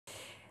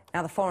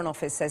Now, the Foreign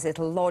Office says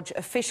it'll lodge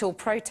official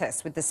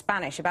protests with the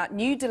Spanish about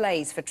new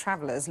delays for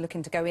travellers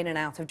looking to go in and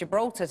out of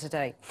Gibraltar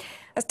today.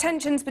 As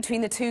tensions between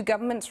the two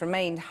governments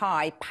remained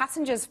high,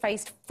 passengers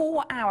faced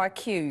 4-hour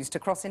queues to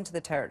cross into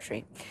the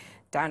territory.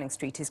 Downing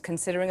Street is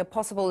considering a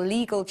possible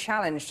legal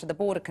challenge to the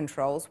border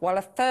controls, while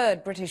a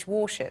third British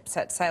warship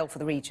set sail for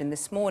the region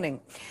this morning.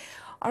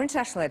 Our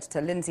international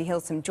editor, Lindsay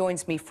Hilsum,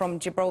 joins me from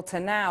Gibraltar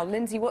now.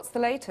 Lindsay, what's the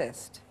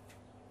latest?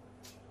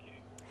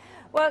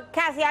 Well,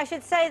 Kathy, I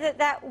should say that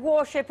that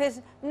warship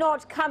is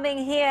not coming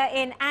here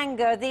in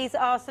anger. These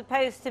are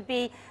supposed to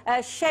be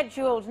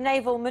scheduled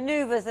naval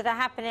manoeuvres that are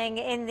happening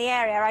in the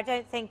area. I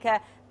don't think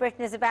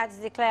Britain is about to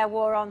declare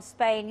war on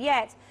Spain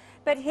yet.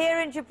 But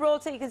here in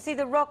Gibraltar, you can see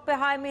the rock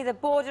behind me, the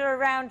border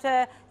around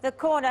the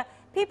corner.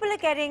 People are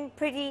getting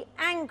pretty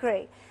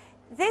angry.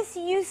 This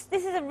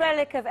is a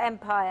relic of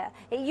empire.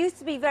 It used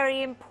to be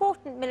very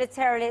important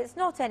militarily. It's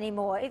not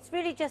anymore. It's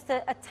really just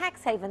a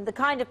tax haven, the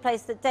kind of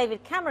place that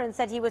David Cameron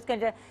said he was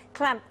going to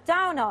clamp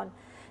down on.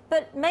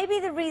 But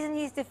maybe the reason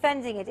he's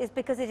defending it is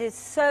because it is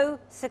so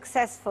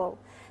successful.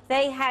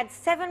 They had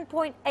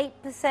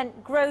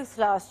 7.8% growth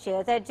last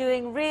year. They're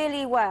doing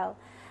really well.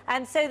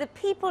 And so the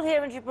people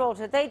here in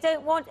Gibraltar, they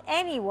don't want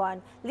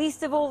anyone,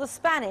 least of all the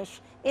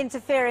Spanish,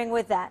 interfering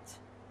with that.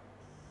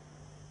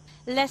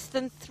 Less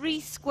than 3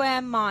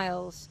 square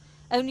miles,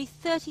 only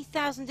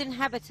 30,000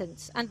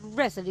 inhabitants and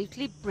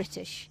resolutely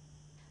British.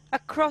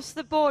 Across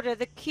the border,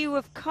 the queue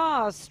of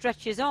cars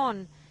stretches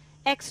on.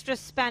 Extra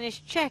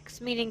Spanish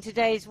checks, meaning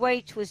today's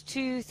wait was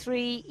 2,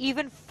 3,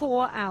 even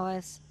 4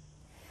 hours.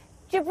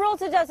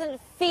 Gibraltar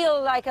doesn't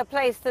feel like a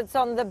place that's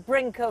on the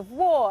brink of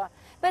war,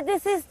 but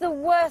this is the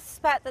worst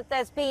spat that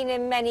there's been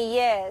in many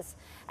years.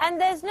 And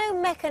there's no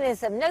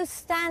mechanism, no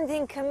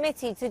standing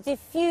committee to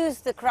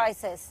defuse the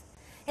crisis.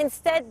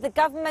 Instead, the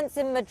governments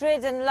in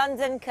Madrid and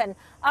London can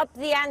up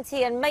the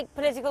ante and make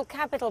political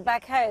capital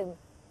back home,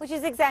 which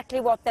is exactly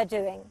what they're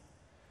doing.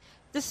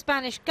 The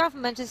Spanish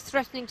government is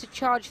threatening to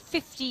charge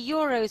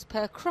 €50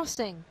 per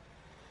crossing.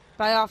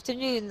 By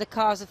afternoon, the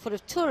cars are full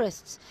of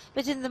tourists,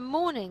 but in the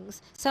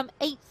mornings, some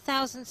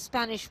 8,000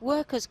 Spanish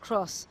workers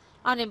cross.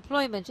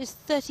 Unemployment is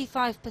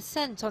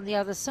 35% on the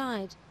other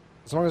side.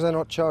 As long as they're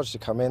not charged to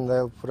come in,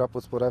 they'll put up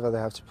with whatever they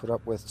have to put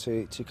up with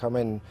to come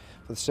in,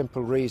 for the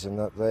simple reason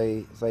that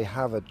they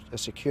have a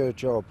secure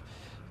job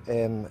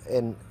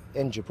in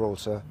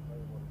Gibraltar.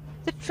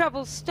 The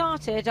trouble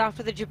started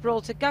after the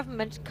Gibraltar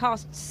government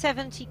cast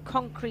 70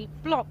 concrete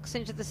blocks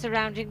into the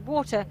surrounding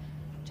water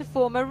to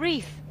form a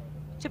reef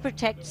to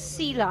protect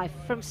sea life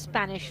from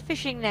Spanish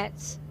fishing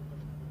nets.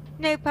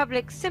 No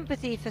public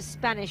sympathy for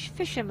Spanish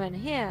fishermen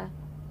here.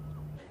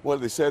 Well,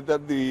 they said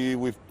that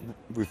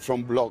we've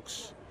thrown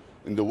blocks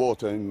in the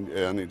water,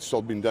 and it's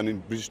all been done in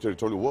British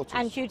territorial waters.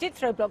 And you did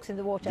throw blocks in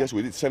the water? Yes,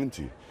 we did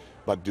 70.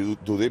 But do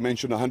they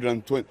mention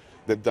 120?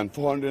 They've done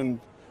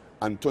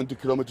 420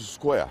 kilometers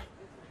square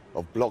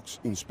of blocks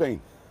in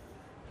Spain.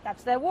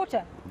 That's their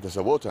water? That's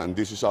their water, and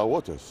this is our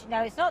waters.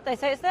 No, it's not. They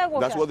say it's their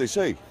water. That's what they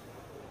say.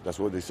 That's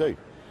what they say.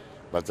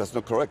 But that's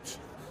not correct.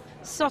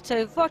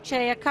 Sotto voce,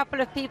 a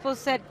couple of people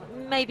said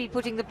maybe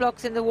putting the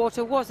blocks in the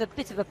water was a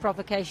bit of a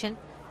provocation.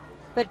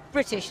 But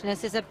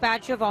Britishness is a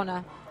badge of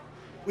honour.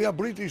 We are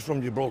British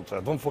from Gibraltar,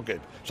 don't forget.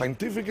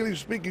 Scientifically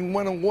speaking,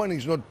 1 and 1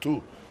 is not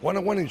 2. 1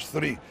 and 1 is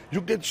 3.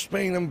 You get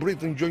Spain and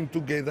Britain joined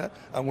together,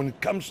 and when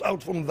it comes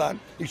out from that,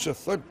 it's a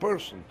third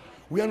person.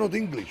 We are not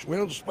English, we are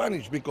not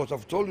Spanish, because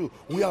I've told you,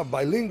 we are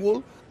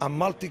bilingual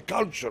and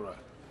multicultural.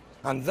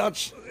 And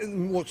that's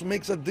what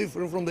makes us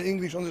different from the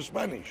English and the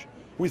Spanish.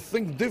 We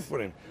think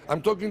different.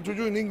 I'm talking to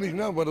you in English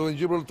now, but the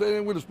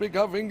Gibraltarian will speak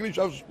half English,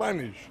 half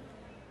Spanish.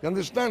 You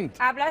understand?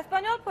 Habla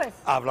español, pues.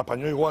 Habla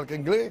español igual que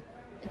inglés.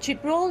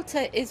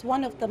 Gibraltar is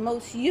one of the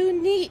most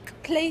unique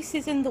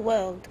places in the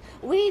world.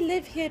 We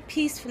live here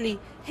peacefully.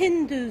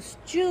 Hindus,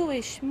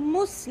 Jewish,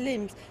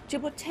 Muslims,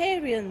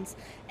 Gibraltarians.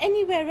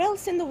 Anywhere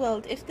else in the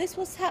world, if this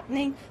was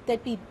happening,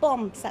 there'd be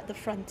bombs at the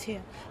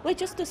frontier. We're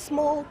just a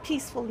small,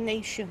 peaceful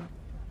nation.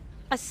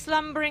 A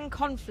slumbering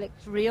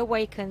conflict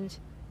reawakened.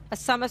 A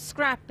summer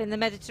scrap in the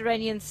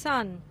Mediterranean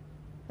sun.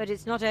 But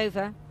it's not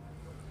over.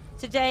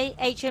 Today,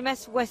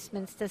 HMS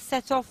Westminster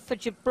set off for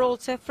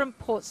Gibraltar from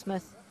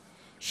Portsmouth.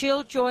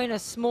 She'll join a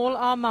small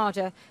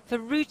armada for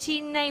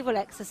routine naval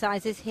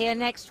exercises here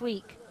next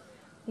week,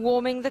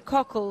 warming the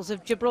cockles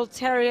of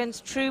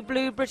Gibraltarians' true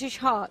blue British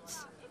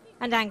hearts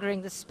and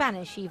angering the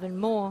Spanish even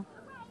more.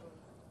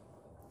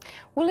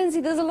 Well, Lindsay,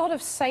 there's a lot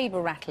of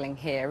sabre rattling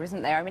here,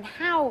 isn't there? I mean,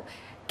 how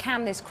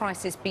can this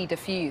crisis be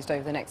diffused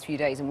over the next few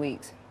days and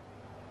weeks?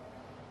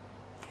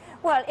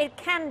 Well, it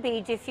can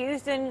be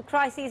diffused, and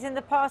crises in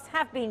the past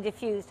have been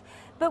diffused.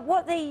 But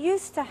what they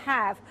used to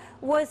have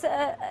was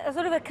a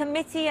sort of a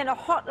committee and a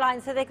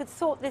hotline so they could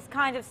sort this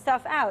kind of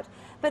stuff out.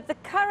 But the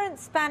current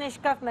Spanish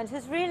government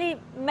has really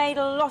made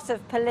a lot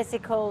of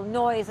political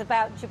noise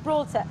about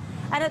Gibraltar.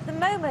 And at the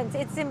moment,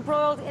 it's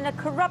embroiled in a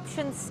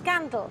corruption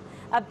scandal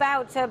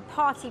about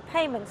party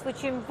payments,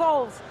 which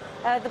involves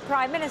the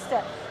Prime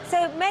Minister.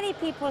 So many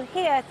people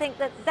here think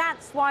that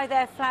that's why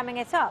they're flamming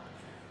it up.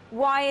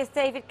 Why is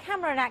David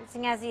Cameron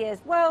acting as he is?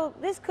 Well,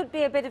 this could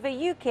be a bit of a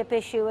UKIP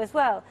issue as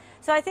well.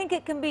 So I think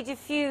it can be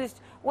diffused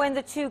when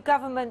the two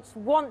governments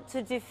want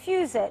to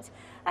diffuse it.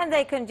 And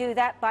they can do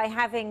that by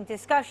having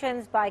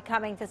discussions, by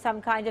coming to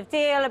some kind of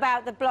deal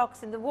about the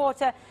blocks in the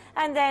water,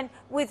 and then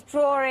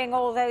withdrawing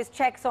all those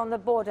checks on the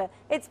border.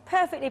 It's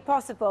perfectly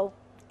possible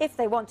if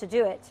they want to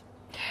do it.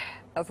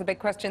 That's the big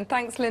question.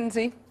 Thanks,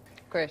 Lindsay.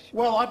 Krish.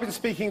 Well, I've been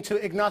speaking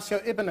to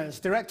Ignacio Ibanez,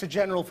 Director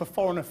General for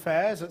Foreign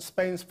Affairs at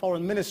Spain's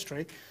Foreign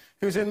Ministry,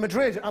 who's in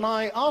Madrid, and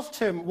I asked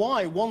him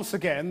why, once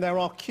again, there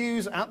are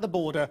queues at the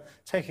border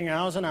taking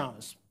hours and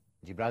hours.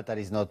 Gibraltar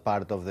is not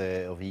part of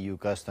the EU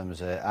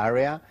customs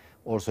area.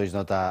 Also, it's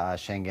not a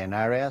Schengen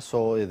area,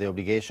 so the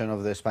obligation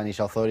of the Spanish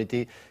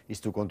authority is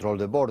to control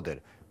the border.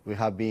 We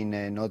have been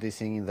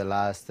noticing in the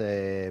last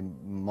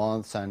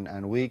months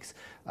and weeks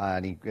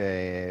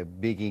a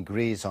big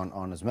increase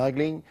on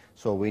smuggling,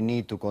 so we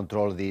need to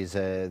control this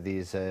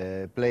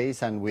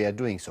place, and we are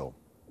doing so.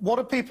 What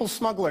are people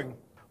smuggling?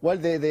 Well,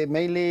 they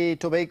mainly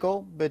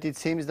tobacco, but it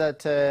seems that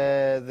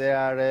they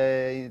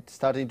are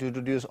starting to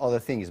introduce other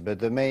things, but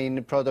the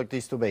main product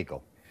is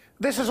tobacco.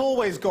 This has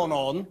always gone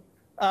on.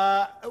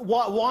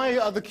 Why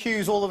are the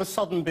queues all of a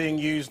sudden being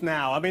used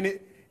now? I mean,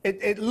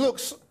 it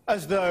looks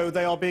as though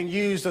they are being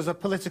used as a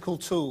political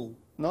tool.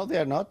 No, they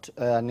are not.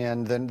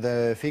 And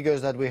the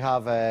figures that we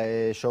have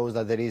shows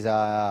that there is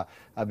a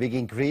big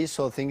increase,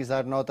 so things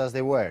are not as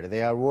they were.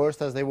 They are worse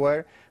as they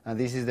were, and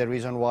this is the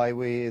reason why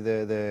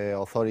the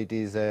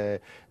authorities, the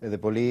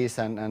police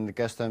and the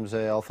customs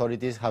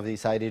authorities have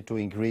decided to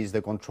increase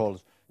the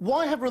controls.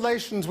 Why have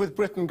relations with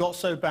Britain got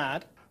so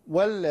bad?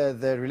 Well,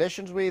 the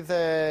relations with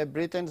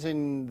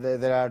Britain,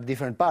 there are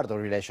different parts of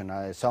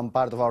relation. Some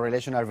part of our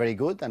relation are very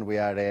good, and we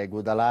are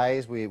good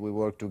allies. We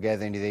work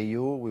together in the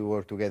EU, we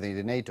work together in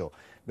the NATO.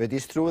 But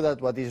it's true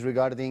that what is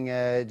regarding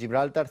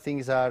Gibraltar,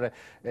 things are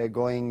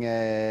going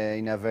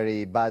in a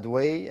very bad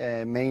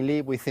way,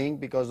 mainly, we think,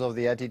 because of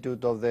the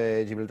attitude of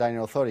the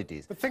Gibraltarian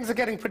authorities. But things are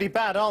getting pretty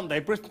bad, aren't they?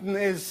 Britain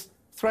is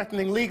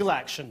threatening legal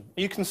action.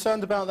 Are you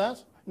concerned about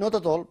that? Not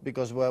at all,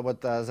 because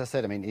as I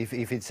said, I mean, if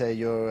it's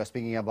you're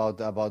speaking about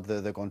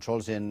the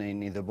controls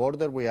in the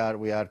border, we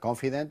are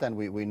confident, and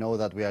we know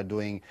that we are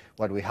doing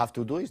what we have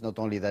to do. It's not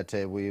only that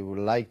we would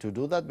like to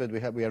do that, but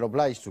we are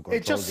obliged to control.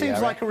 It just seems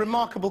like a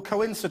remarkable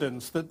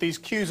coincidence that these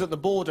queues at the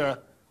border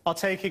are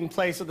taking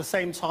place at the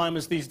same time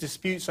as these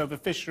disputes over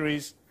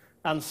fisheries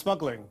and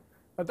smuggling.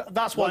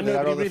 That's why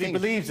nobody really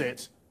believes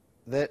it.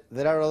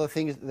 There are other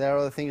things. There are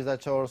other things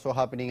that are also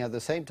happening at the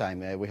same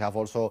time. We have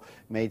also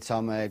made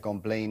some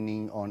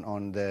complaining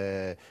on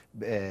the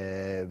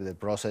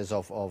process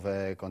of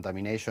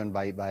contamination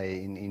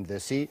in the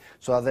sea.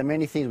 So there are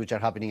many things which are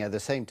happening at the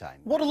same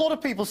time. What a lot of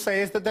people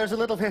say is that there's a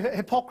little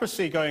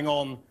hypocrisy going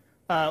on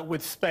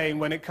with Spain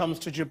when it comes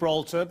to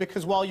Gibraltar,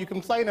 because while you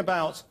complain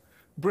about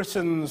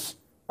Britain's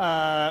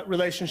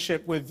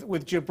relationship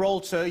with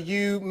Gibraltar,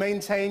 you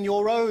maintain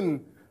your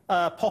own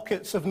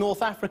pockets of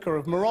North Africa,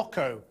 of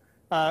Morocco,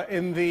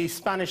 in the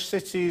Spanish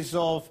cities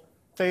of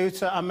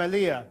Ceuta and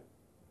Melilla.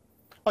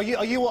 Are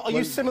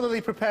you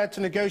similarly prepared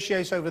to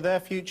negotiate over their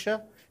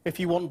future if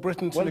you want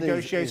Britain to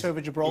negotiate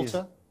over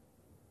Gibraltar?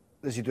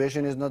 The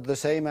situation is not the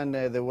same, and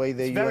the way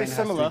the UN has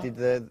treated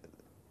the...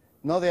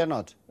 No, they are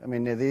not. I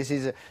mean, this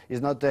is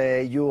not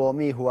you or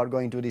me who are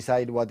going to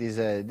decide what is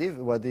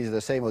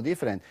the same or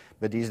different,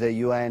 but it's the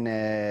UN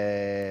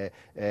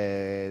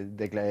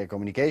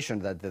communication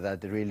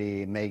that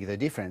really make the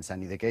difference.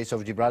 And in the case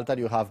of Gibraltar,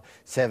 you have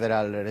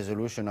several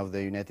resolutions of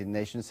the United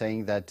Nations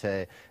saying that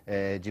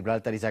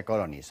Gibraltar is a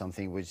colony,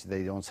 something which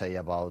they don't say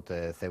about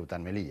Ceuta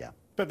and Melilla.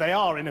 But they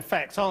are, in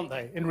effect, aren't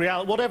they? In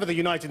reality, whatever the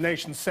United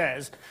Nations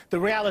says, the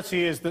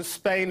reality is that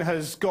Spain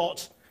has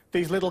got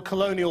these little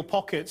colonial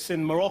pockets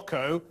in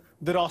Morocco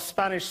that are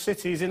Spanish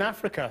cities in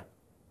Africa.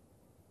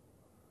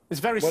 It's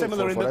very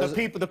similar in that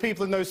the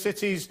people in those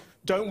cities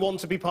don't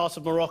want to be part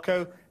of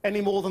Morocco any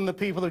more than the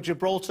people of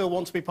Gibraltar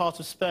want to be part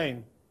of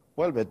Spain.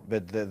 Well, but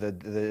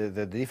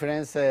the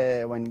difference,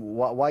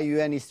 why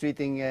UN is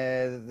treating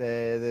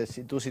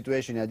the two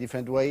situations in a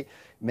different way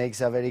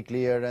makes a very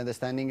clear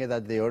understanding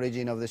that the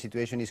origin of the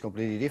situation is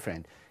completely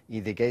different.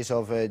 In the case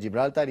of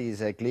Gibraltar, it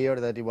is clear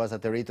that it was a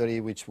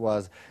territory which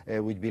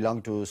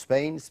belonged to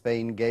Spain.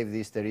 Spain gave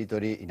this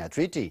territory in a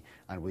treaty,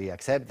 and we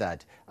accept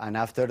that. And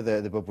after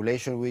the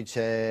population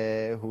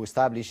who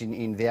established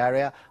in the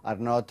area are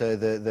not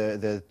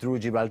the true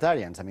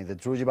Gibraltarians. I mean, the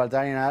true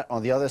Gibraltarians are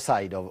on the other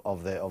side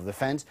of the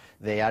fence.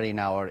 They are in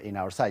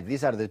our side.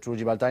 These are the true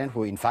Gibraltarians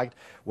who, in fact,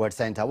 were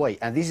sent away.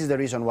 And this is the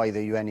reason why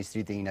the UN is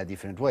treating in a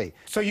different way.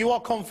 So you are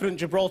confident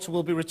Gibraltar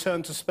will be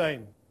returned to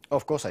Spain?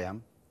 Of course I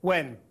am.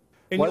 When?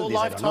 In your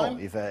lifetime?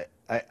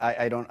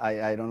 I don't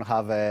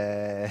have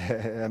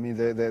I mean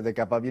the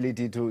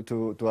capability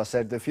to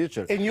assert the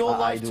future. In your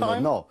lifetime? I do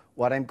not know.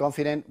 What I'm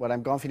confident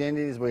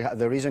is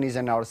the reason is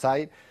on our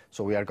side,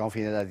 so we are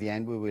confident at the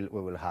end we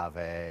will have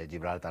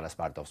Gibraltar as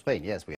part of Spain. Yes.